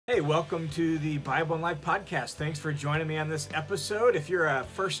Hey, welcome to the Bible and Life podcast. Thanks for joining me on this episode. If you're a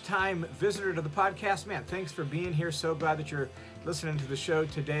first-time visitor to the podcast, man, thanks for being here. So glad that you're listening to the show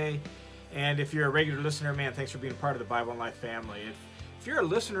today. And if you're a regular listener, man, thanks for being part of the Bible and Life family. If you're a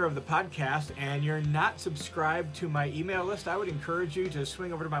listener of the podcast and you're not subscribed to my email list, I would encourage you to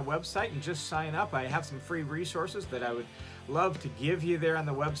swing over to my website and just sign up. I have some free resources that I would love to give you there on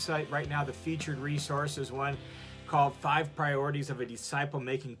the website. Right now, the featured resource is one called 5 Priorities of a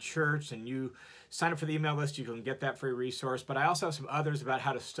Disciple-Making Church, and you sign up for the email list, you can get that free resource. But I also have some others about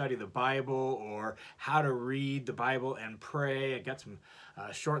how to study the Bible or how to read the Bible and pray. I got some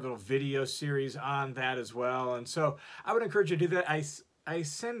short little video series on that as well. And so I would encourage you to do that. I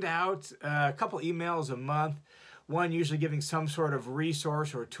send out a couple emails a month, one usually giving some sort of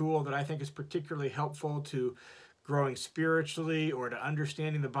resource or tool that I think is particularly helpful to growing spiritually or to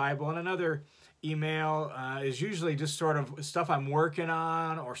understanding the Bible, and another email is usually just sort of stuff I'm working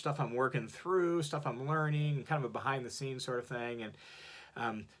on or stuff I'm working through, stuff I'm learning, kind of a behind-the-scenes sort of thing,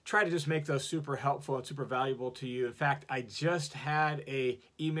 and try to just make those super helpful and super valuable to you. In fact, I just had a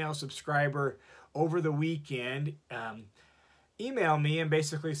email subscriber over the weekend email me and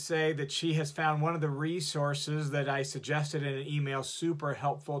basically say that she has found one of the resources that I suggested in an email super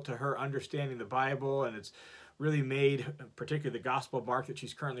helpful to her understanding the Bible, and it's really made, particularly the Gospel of Mark that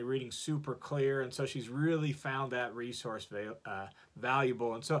she's currently reading, super clear, and so she's really found that resource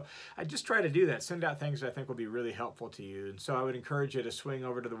valuable. And so I just try to do that, send out things that I think will be really helpful to you. And so I would encourage you to swing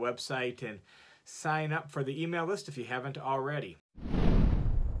over to the website and sign up for the email list if you haven't already.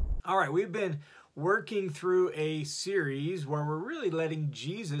 All right, we've been working through a series where we're really letting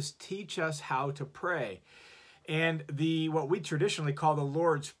Jesus teach us how to pray. And what we traditionally call the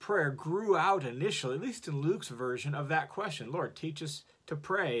Lord's Prayer grew out initially, at least in Luke's version, of that question. Lord, teach us to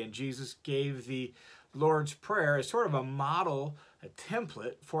pray. And Jesus gave the Lord's Prayer as sort of a model, a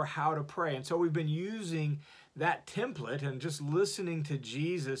template for how to pray. And so we've been using that template and just listening to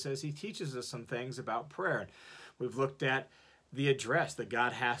Jesus as he teaches us some things about prayer. We've looked at the address, that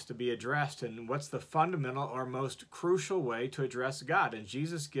God has to be addressed, and what's the fundamental or most crucial way to address God. And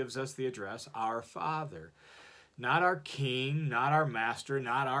Jesus gives us the address, our Father. Not our King, not our Master,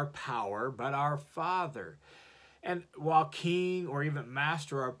 not our power, but our Father. And while King or even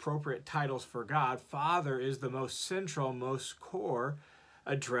Master are appropriate titles for God, Father is the most central, most core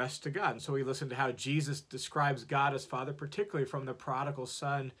address to God. And so we listen to how Jesus describes God as Father, particularly from the prodigal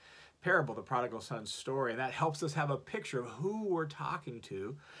son parable, the prodigal son story. And that helps us have a picture of who we're talking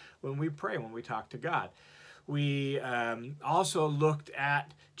to when we pray, when we talk to God. We also looked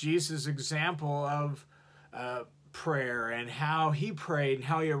at Jesus' example of prayer and how he prayed and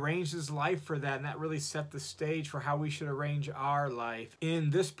how he arranged his life for that, and that really set the stage for how we should arrange our life. In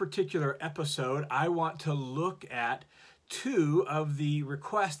this particular episode, I want to look at 2 of the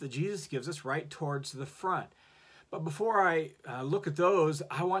requests that Jesus gives us right towards the front. But before I look at those,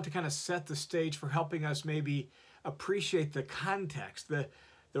 I want to kind of set the stage for helping us maybe appreciate the context, the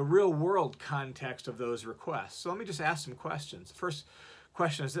real world context of those requests. So let me just ask some questions. The first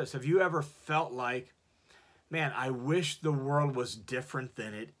question is this: have you ever felt like, man, I wish the world was different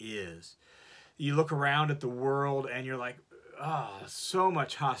than it is? You look around at the world and you're like, so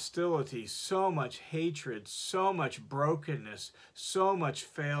much hostility, so much hatred, so much brokenness, so much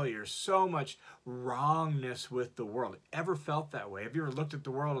failure, so much wrongness with the world. Ever felt that way? Have you ever looked at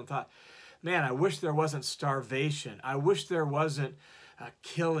the world and thought, man, I wish there wasn't starvation. I wish there wasn't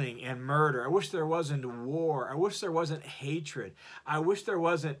killing and murder. I wish there wasn't war. I wish there wasn't hatred. I wish there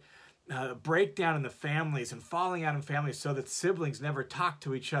wasn't breakdown in the families and falling out in families so that siblings never talk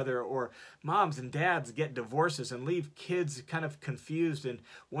to each other, or moms and dads get divorces and leave kids kind of confused and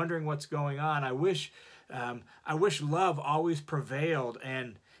wondering what's going on. I wish love always prevailed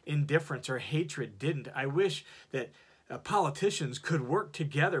and indifference or hatred didn't. I wish that politicians could work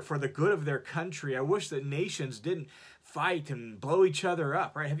together for the good of their country. I wish that nations didn't fight and blow each other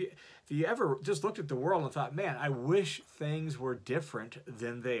up, right? Have you ever just looked at the world and thought, man, I wish things were different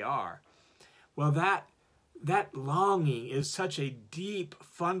than they are? Well, that longing is such a deep,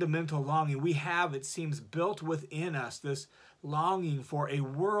 fundamental longing. We have, it seems, built within us this longing for a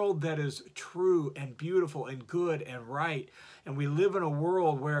world that is true and beautiful and good and right. And we live in a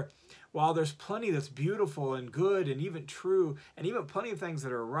world where, while there's plenty that's beautiful and good and even true, and even plenty of things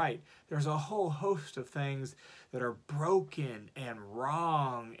that are right, there's a whole host of things that are broken and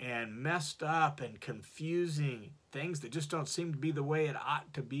wrong and messed up and confusing, things that just don't seem to be the way it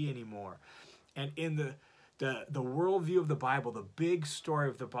ought to be anymore. And in the worldview of the Bible, the big story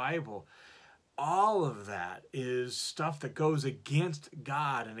of the Bible, all of that is stuff that goes against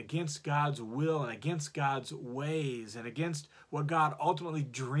God and against God's will and against God's ways and against what God ultimately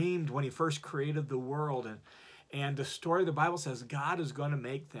dreamed when he first created the world. And the story of the Bible says God is going to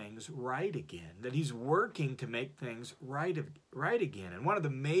make things right again, that he's working to make things right again. And one of the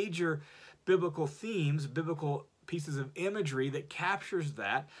major biblical themes, biblical pieces of imagery that captures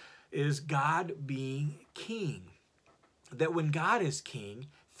that is God being king. That when God is king,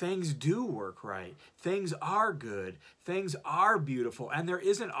 things do work right. Things are good. Things are beautiful. And there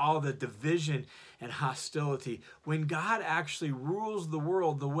isn't all the division and hostility. When God actually rules the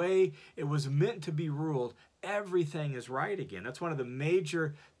world the way it was meant to be ruled, everything is right again. That's one of the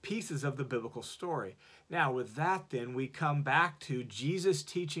major pieces of the biblical story. Now, with that, then, we come back to Jesus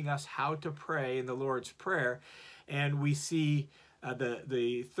teaching us how to pray in the Lord's Prayer, and we see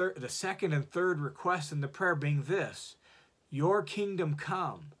the second and third requests in the prayer being this: your kingdom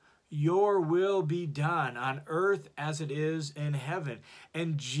come, your will be done on earth as it is in heaven.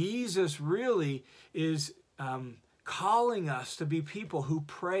 And Jesus really is calling us to be people who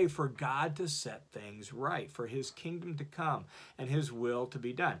pray for God to set things right, for his kingdom to come and his will to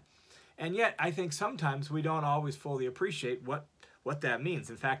be done. And yet, I think sometimes we don't always fully appreciate what that means.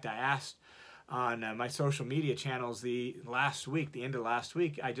 In fact, I asked on my social media channels the end of last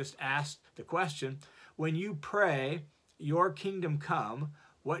week, I just asked the question, when you pray, your kingdom come,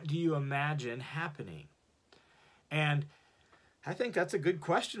 what do you imagine happening? And I think that's a good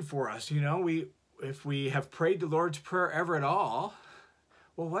question for us. If we have prayed the Lord's Prayer ever at all,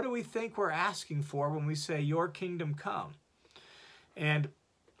 well, what do we think we're asking for when we say, your kingdom come? And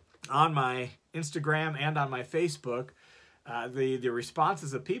on my Instagram and on my Facebook, the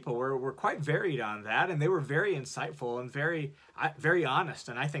responses of people were quite varied on that, and they were very insightful and very honest,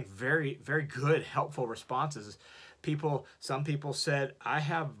 and I think very, very good, helpful responses. Some people said, I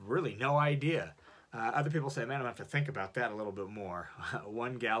have really no idea. Other people say, man, I'm going to have to think about that a little bit more.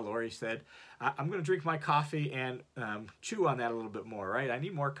 One gal, Lori, said, I'm going to drink my coffee and chew on that a little bit more, right? I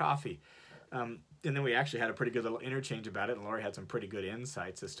need more coffee. And then we actually had a pretty good little interchange about it, and Lori had some pretty good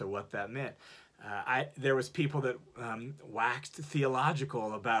insights as to what that meant. There was people that waxed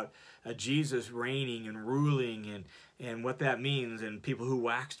theological about Jesus reigning and ruling and what that means, and people who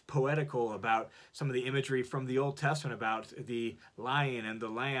waxed poetical about some of the imagery from the Old Testament about the lion and the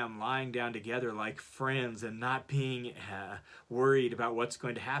lamb lying down together like friends and not being worried about what's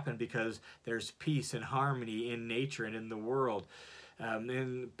going to happen because there's peace and harmony in nature and in the world.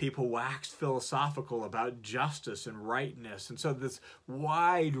 And people waxed philosophical about justice and rightness. And so this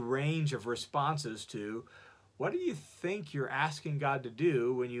wide range of responses to, what do you think you're asking God to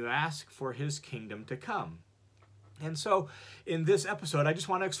do when you ask for his kingdom to come? And so in this episode, I just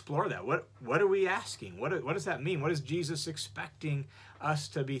want to explore that. What are we asking? What does that mean? What is Jesus expecting us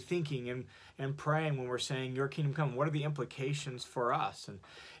to be thinking and praying when we're saying, your kingdom come? What are the implications for us? And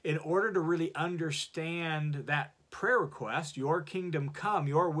in order to really understand that prayer request, your kingdom come,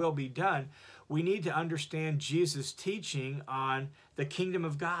 your will be done, we need to understand Jesus' teaching on the kingdom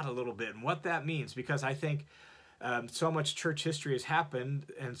of God a little bit and what that means, because I think so much church history has happened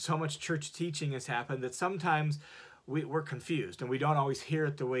and so much church teaching has happened that sometimes we're confused and we don't always hear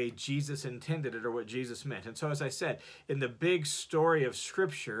it the way Jesus intended it or what Jesus meant. And so, as I said, in the big story of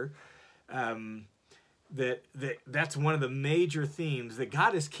Scripture, that's one of the major themes, that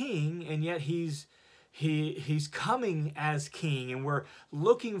God is king, and yet he's coming as king, and we're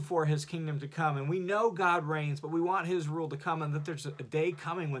looking for his kingdom to come, and we know God reigns, but we want his rule to come, and that there's a day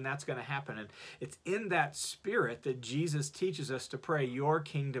coming when that's going to happen. And it's in that spirit that Jesus teaches us to pray, your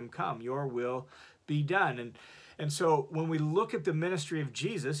kingdom come, your will be done. And so when we look at the ministry of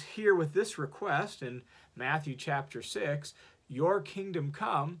Jesus here with this request in Matthew chapter 6, your kingdom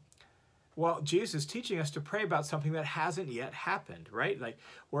come, well, Jesus is teaching us to pray about something that hasn't yet happened, right? Like,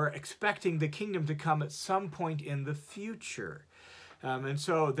 we're expecting the kingdom to come at some point in the future. And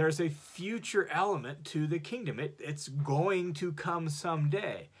so there's a future element to the kingdom. It's going to come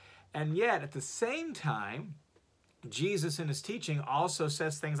someday. And yet, at the same time, Jesus in his teaching also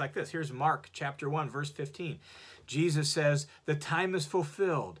says things like this. Here's Mark chapter 1, verse 15. Jesus says, the time is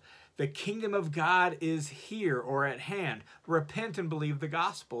fulfilled. The kingdom of God is here or at hand. Repent and believe the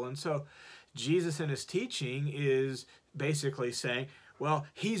gospel. And so Jesus in his teaching is basically saying, well,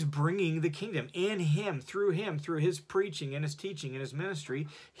 he's bringing the kingdom in him, through his preaching and his teaching and his ministry.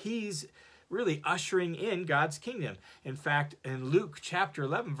 He's really ushering in God's kingdom. In fact, in Luke chapter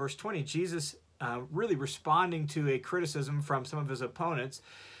 11, verse 20, Jesus really responding to a criticism from some of his opponents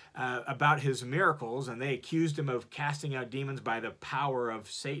about his miracles, and they accused him of casting out demons by the power of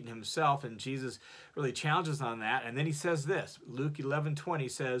Satan himself, and Jesus really challenges on that. And then he says this, Luke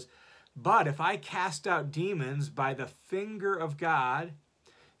 11:20 says, But if I cast out demons by the finger of God,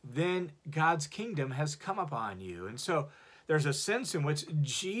 then God's kingdom has come upon you. And so there's a sense in which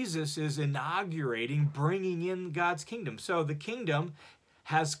Jesus is inaugurating, bringing in God's kingdom. So the kingdom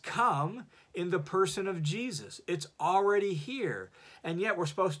has come in the person of Jesus. It's already here. And yet we're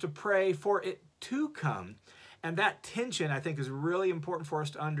supposed to pray for it to come. And that tension, I think, is really important for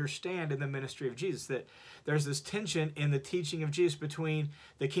us to understand in the ministry of Jesus, that there's this tension in the teaching of Jesus between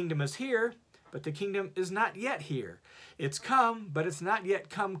the kingdom is here, but the kingdom is not yet here. It's come, but it's not yet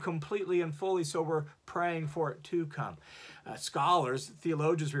come completely and fully, so we're praying for it to come. Scholars,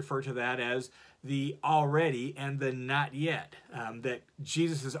 theologians refer to that as the already and the not yet, that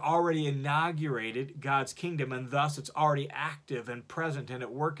Jesus has already inaugurated God's kingdom, and thus it's already active and present and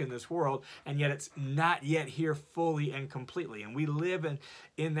at work in this world, and yet it's not yet here fully and completely. And we live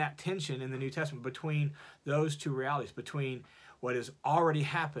in that tension in the New Testament between those two realities, between what has already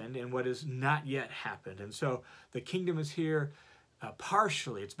happened and what has not yet happened. And so the kingdom is here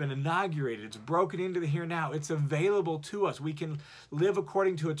partially. It's been inaugurated. It's broken into the here now. It's available to us. We can live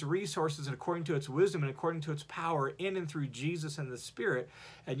according to its resources and according to its wisdom and according to its power in and through Jesus and the Spirit,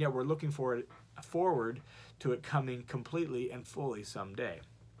 and yet we're looking forward to it coming completely and fully someday.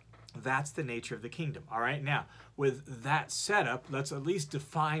 That's the nature of the kingdom. All right, now, with that setup, let's at least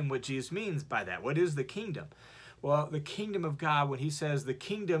define what Jesus means by that. What is the kingdom? Well, the kingdom of God, when he says the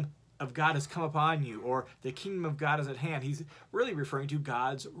kingdom of God has come upon you, or the kingdom of God is at hand, he's really referring to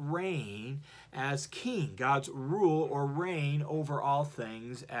God's reign as king, God's rule or reign over all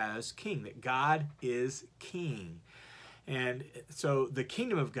things as king, that God is king. And so the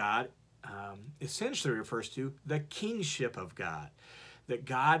kingdom of God essentially refers to the kingship of God, that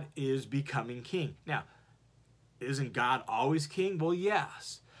God is becoming king. Now, isn't God always king? Well,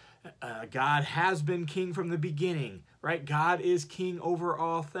 yes. God has been king from the beginning, right? God is king over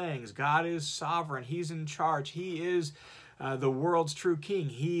all things. God is sovereign. He's in charge. He is the world's true king.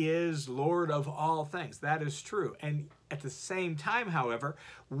 He is Lord of all things. That is true. And at the same time, however,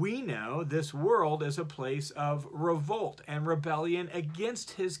 we know this world is a place of revolt and rebellion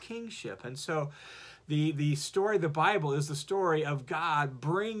against his kingship. And so the story of the Bible is the story of God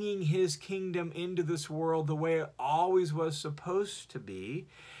bringing his kingdom into this world the way it always was supposed to be.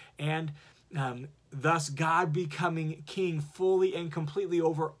 And thus God becoming king fully and completely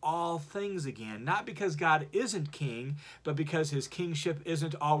over all things again. Not because God isn't king, but because his kingship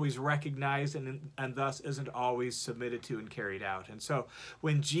isn't always recognized and thus isn't always submitted to and carried out. And so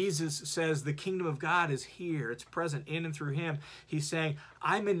when Jesus says the kingdom of God is here, it's present in and through him, he's saying,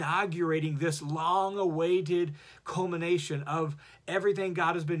 I'm inaugurating this long-awaited culmination of everything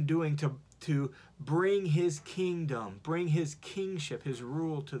God has been doing to bring his kingdom, bring his kingship, his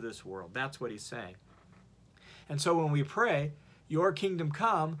rule to this world. That's what he's saying. And so when we pray, your kingdom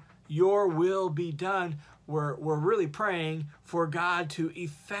come, your will be done, we're really praying for God to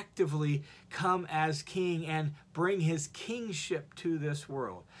effectively come as king and bring his kingship to this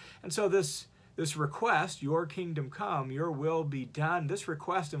world. And so this request, your kingdom come, your will be done, this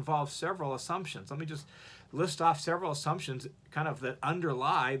request involves several assumptions. Let me just list off several assumptions kind of that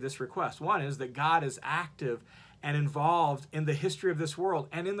underlie this request. One is that God is active and involved in the history of this world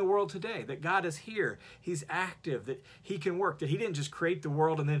and in the world today, that God is here, he's active, that he can work, that he didn't just create the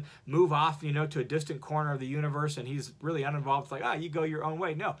world and then move off, to a distant corner of the universe and he's really uninvolved. It's like, you go your own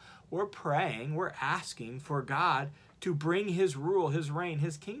way. No, we're praying, we're asking for God to bring his rule, his reign,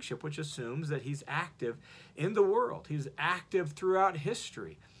 his kingship, which assumes that he's active in the world. He's active throughout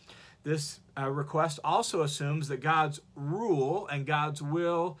history. This request also assumes that God's rule and God's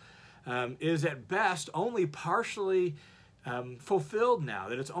will is at best only partially fulfilled now,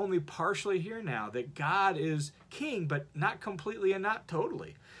 that it's only partially here now, that God is king, but not completely and not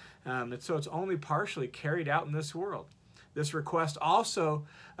totally. And so it's only partially carried out in this world. This request also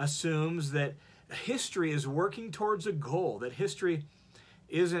assumes that history is working towards a goal, that history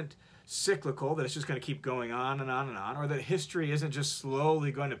isn't cyclical, that it's just going to keep going on and on and on, or that history isn't just slowly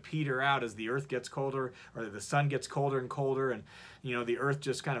going to peter out as the earth gets colder or the sun gets colder and colder and the earth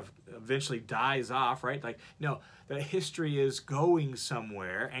just kind of eventually dies off, right? Like, no, that history is going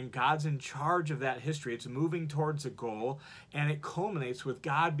somewhere and God's in charge of that history. It's moving towards a goal and it culminates with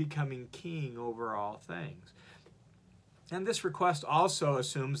God becoming king over all things. And this request also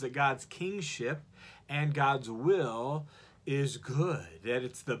assumes that God's kingship and God's will is good, that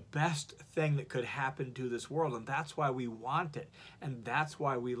it's the best thing that could happen to this world, and that's why we want it, and that's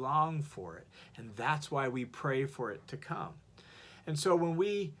why we long for it, and that's why we pray for it to come. And so when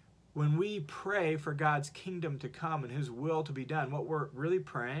we pray for God's kingdom to come and his will to be done, what we're really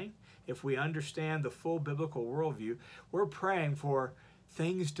praying, if we understand the full biblical worldview, we're praying for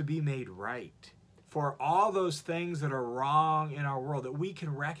things to be made right, for all those things that are wrong in our world that we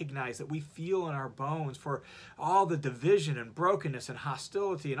can recognize, that we feel in our bones, for all the division and brokenness and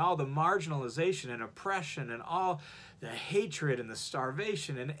hostility and all the marginalization and oppression and all the hatred and the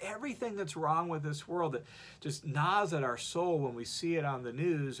starvation and everything that's wrong with this world that just gnaws at our soul when we see it on the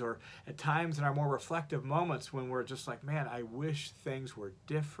news, or at times in our more reflective moments when we're just like, man, I wish things were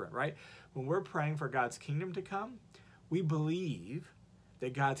different, right? When we're praying for God's kingdom to come, we believe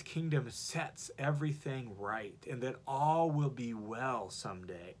that God's kingdom sets everything right and that all will be well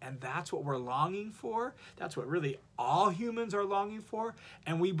someday. And that's what we're longing for. That's what really all humans are longing for.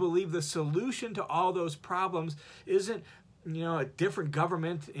 And we believe the solution to all those problems isn't, a different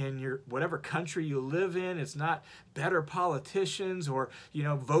government in your whatever country you live in. It's not better politicians or,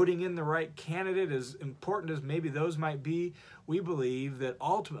 voting in the right candidate, as important as maybe those might be. We believe that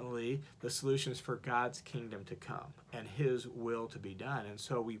ultimately the solution is for God's kingdom to come and his will to be done. And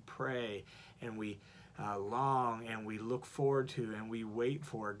so we pray and we long and we look forward to and we wait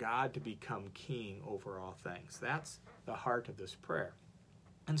for God to become king over all things. That's the heart of this prayer.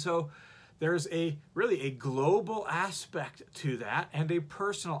 And so there's really a global aspect to that and a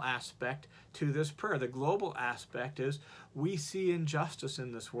personal aspect to this prayer. The global aspect is we see injustice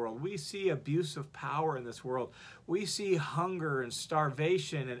in this world. We see abuse of power in this world. We see hunger and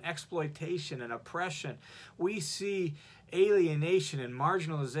starvation and exploitation and oppression. We see alienation and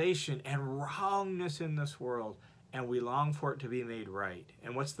marginalization and wrongness in this world, and we long for it to be made right.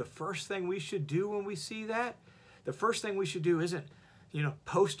 And what's the first thing we should do when we see that? The first thing we should do isn't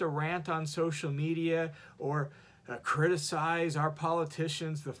post a rant on social media or criticize our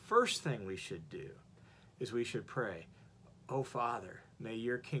politicians. The first thing we should do is we should pray, "Oh Father, may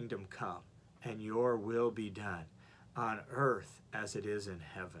your kingdom come and your will be done on earth as it is in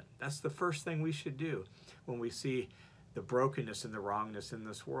heaven." That's the first thing we should do when we see the brokenness and the wrongness in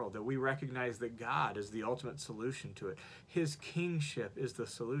this world, that we recognize that God is the ultimate solution to it. His kingship is the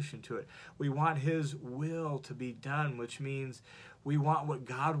solution to it. We want his will to be done, which means we want what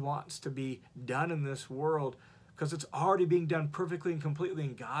God wants to be done in this world because it's already being done perfectly and completely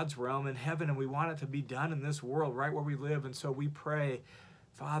in God's realm in heaven, and we want it to be done in this world right where we live. And so we pray,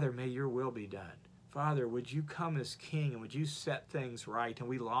 "Father, may your will be done. Father, would you come as king and would you set things right?" And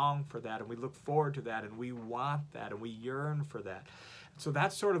we long for that and we look forward to that and we want that and we yearn for that. So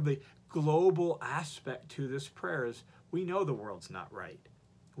that's sort of the global aspect to this prayer is we know the world's not right.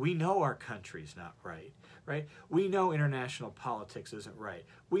 We know our country's not right, right? We know international politics isn't right.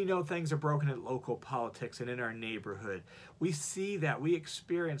 We know things are broken at local politics and in our neighborhood. We see that, we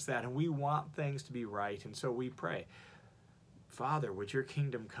experience that, and we want things to be right. And so we pray, "Father, would your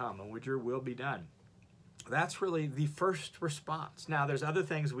kingdom come and would your will be done?" That's really the first response. Now, there's other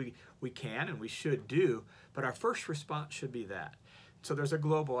things we can and we should do, but our first response should be that. So there's a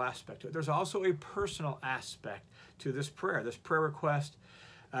global aspect to it. There's also a personal aspect to this prayer. This prayer request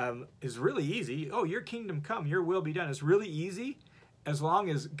is really easy. "Oh, your kingdom come, your will be done." It's really easy as long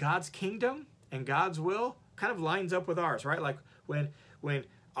as God's kingdom and God's will kind of lines up with ours, right? Like when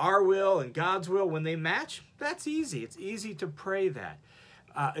our will and God's will, when they match, that's easy. It's easy to pray that.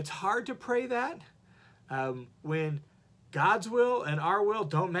 It's hard to pray that when God's will and our will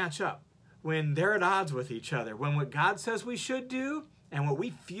don't match up, when they're at odds with each other, when what God says we should do and what we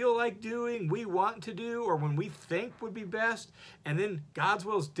feel like doing, we want to do, or when we think would be best, and then God's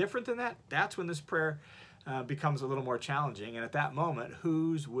will is different than that, that's when this prayer becomes a little more challenging. And at that moment,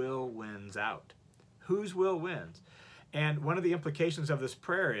 whose will wins out? Whose will wins? And one of the implications of this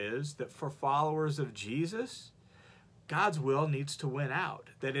prayer is that for followers of Jesus, God's will needs to win out.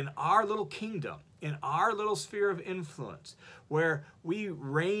 That in our little kingdom, in our little sphere of influence, where we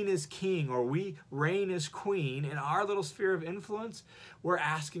reign as king or we reign as queen, in our little sphere of influence, we're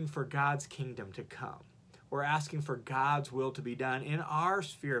asking for God's kingdom to come. We're asking for God's will to be done in our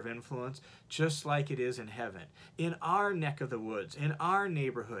sphere of influence, just like it is in heaven, in our neck of the woods, in our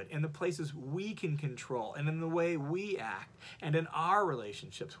neighborhood, in the places we can control, and in the way we act, and in our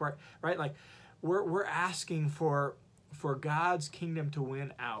relationships, right? Like we're asking for God's kingdom to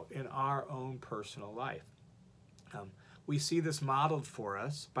win out in our own personal life. We see this modeled for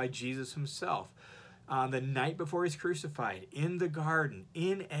us by Jesus himself. On the night before he's crucified, in the garden,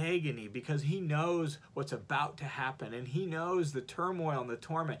 in agony, because he knows what's about to happen, and he knows the turmoil and the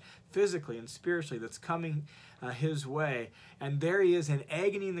torment, physically and spiritually, that's coming his way. And there he is in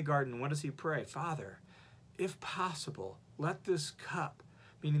agony in the garden. What does he pray? "Father, if possible, let this cup,"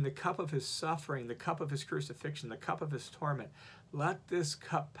 meaning the cup of his suffering, the cup of his crucifixion, the cup of his torment, "let this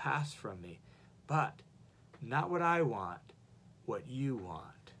cup pass from me, but not what I want, what you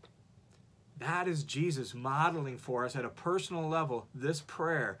want." That is Jesus modeling for us at a personal level this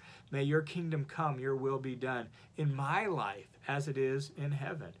prayer. May your kingdom come, your will be done in my life as it is in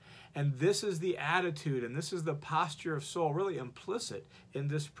heaven. And this is the attitude and this is the posture of soul really implicit in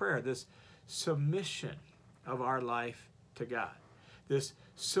this prayer, this submission of our life to God, this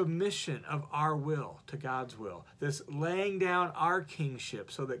submission of our will to God's will, this laying down our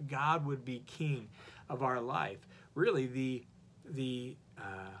kingship so that God would be king of our life. Really, the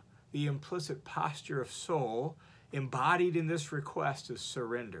implicit posture of soul embodied in this request is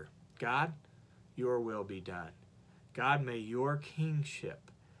surrender. God, your will be done. God, may your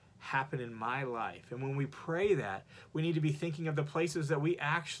kingship happen in my life. And when we pray that, we need to be thinking of the places that we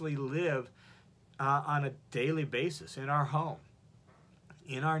actually live on a daily basis, in our home,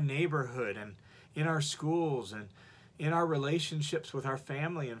 in our neighborhood, and in our schools, and in our relationships with our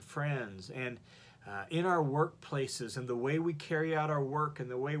family and friends, and in our workplaces, and the way we carry out our work, and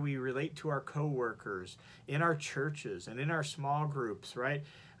the way we relate to our coworkers, in our churches, and in our small groups, right?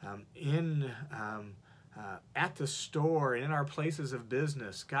 At the store, and in our places of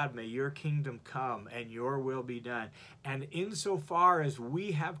business. God, may your kingdom come and your will be done. And insofar as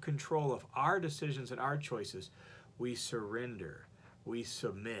we have control of our decisions and our choices, we surrender, we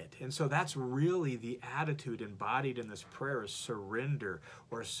submit. And so that's really the attitude embodied in this prayer, is surrender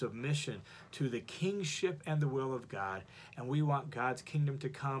or submission to the kingship and the will of God. And we want God's kingdom to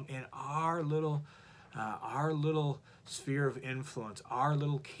come in our little sphere of influence, our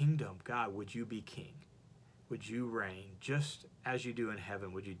little kingdom. God, would you be king? Would you reign just as you do in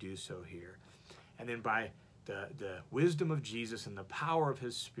heaven? Would you do so here? And then by the wisdom of Jesus and the power of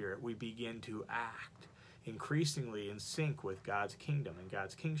his Spirit, we begin to act increasingly in sync with God's kingdom and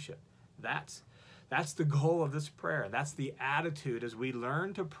God's kingship. That's the goal of this prayer. That's the attitude as we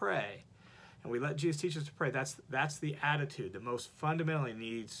learn to pray and we let Jesus teach us to pray. That's the attitude that most fundamentally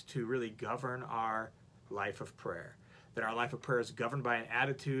needs to really govern our life of prayer. That our life of prayer is governed by an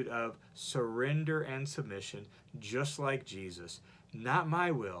attitude of surrender and submission, just like Jesus. Not my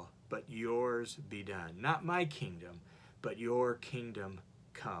will, but yours be done. Not my kingdom, but your kingdom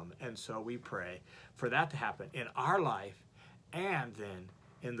come. And so we pray for that to happen in our life and then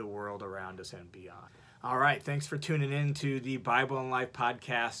in the world around us and beyond. All right, thanks for tuning in to the Bible and Life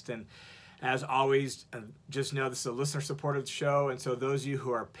podcast. And as always, just know this is a listener-supported show, and so those of you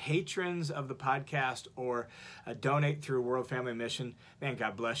who are patrons of the podcast or donate through World Family Mission, man,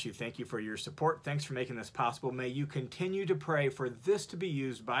 God bless you. Thank you for your support. Thanks for making this possible. May you continue to pray for this to be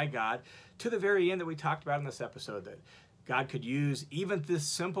used by God to the very end that we talked about in this episode, that God could use even this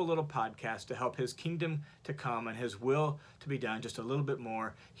simple little podcast to help his kingdom to come and his will to be done just a little bit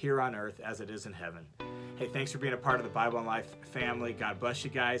more here on earth as it is in heaven. Hey, thanks for being a part of the Bible and Life family. God bless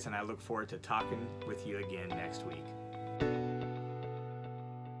you guys, and I look forward to talking with you again next week.